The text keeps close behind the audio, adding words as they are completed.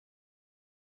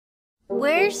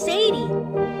Where's Sadie?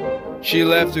 She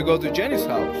left to go to Jenny's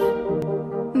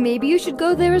house. Maybe you should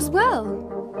go there as well.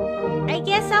 I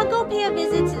guess I'll go pay a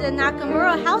visit to the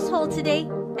Nakamura household today.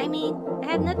 I mean,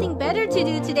 I have nothing better to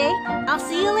do today. I'll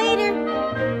see you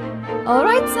later. All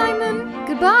right, Simon.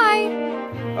 Goodbye.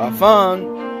 Have fun.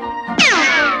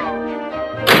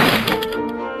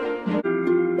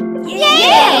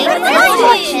 Yay! Let's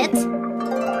watch it!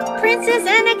 Princess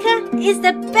Annika is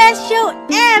the best show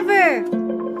ever!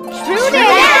 True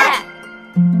that!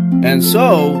 And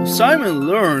so, Simon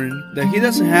learned that he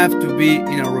doesn't have to be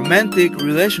in a romantic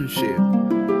relationship.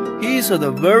 He is at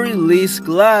the very least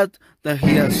glad that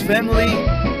he has family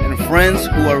and friends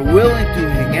who are willing to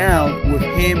hang out with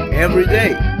him every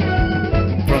day.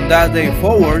 From that day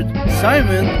forward,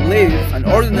 Simon lived an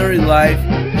ordinary life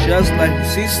just like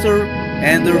his sister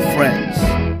and their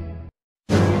friends.